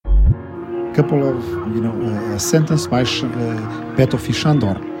couple of, a sentence by Beethoven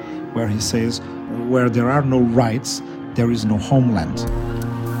Shandor, where he says, where there are no rights, there is no homeland.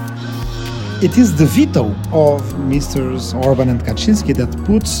 It is the veto of Mr. Orban and Kaczynski that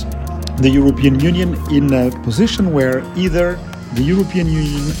puts the European Union in a position where either the European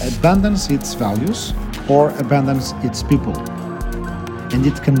Union abandons its values or abandons its people. And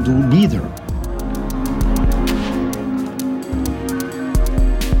it can do neither.